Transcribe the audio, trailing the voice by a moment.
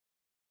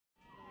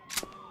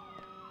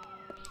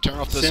Turn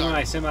off the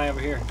Semi over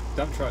here.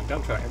 Dump truck.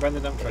 Everybody in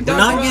the dump truck. We're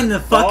not in the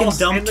fucking dump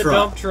truck. In the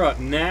dump truck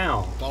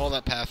now. Follow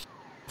that path.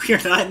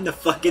 We're not in the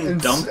fucking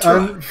dump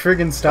truck.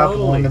 Friggin'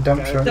 stoppable in the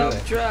dump truck.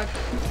 Dump truck.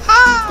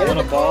 I want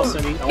a ball,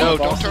 Cindy. No,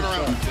 don't turn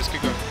around. Just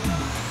keep going.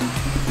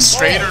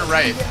 Straight or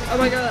right? Oh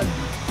my god.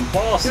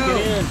 Boss, get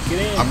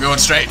in. I'm going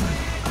straight.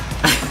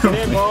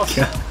 Get in, boss.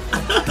 Get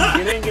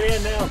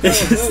in now.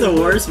 This is the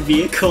worst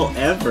vehicle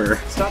ever.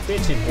 Stop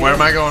bitching. Where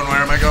am I going?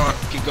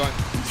 Keep going.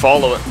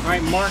 Follow it.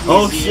 Alright, Mark.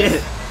 Oh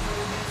shit.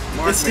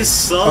 This is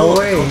so. Oh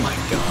wait. Oh my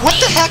god. What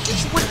the heck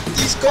is with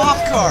these cop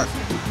cars?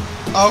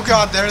 Oh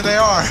god, there they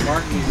are.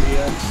 Mark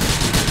Museum.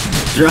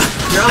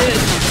 Drop it.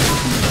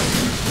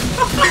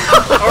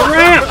 A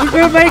ramp! We're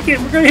gonna make it!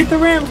 We're gonna hit the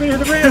ramp! We're gonna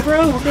hit the ramp,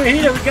 bro! We're gonna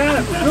hit it! We got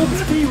it! We're building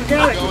speed! We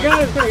got it! We're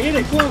gonna hit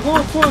it! Come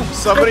on!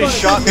 Somebody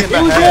shot me in the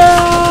Here we head.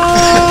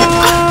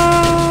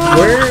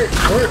 go!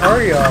 Where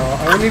are y'all?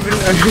 I don't even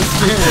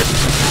understand.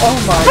 Oh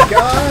my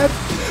god!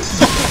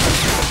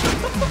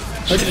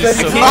 I can't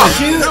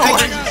shoot!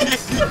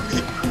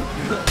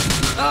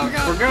 Oh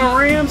god. We're gonna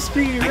ram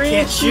speed! I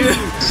can't shoot!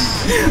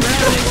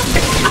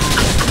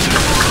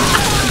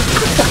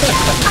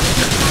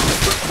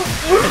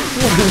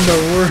 What in the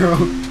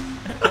world?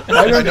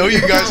 I know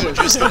you guys are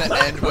just gonna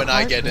end when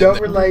I get in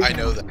there. Like, I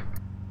know that.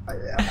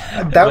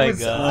 that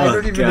was. I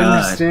don't even God.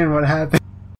 understand what happened.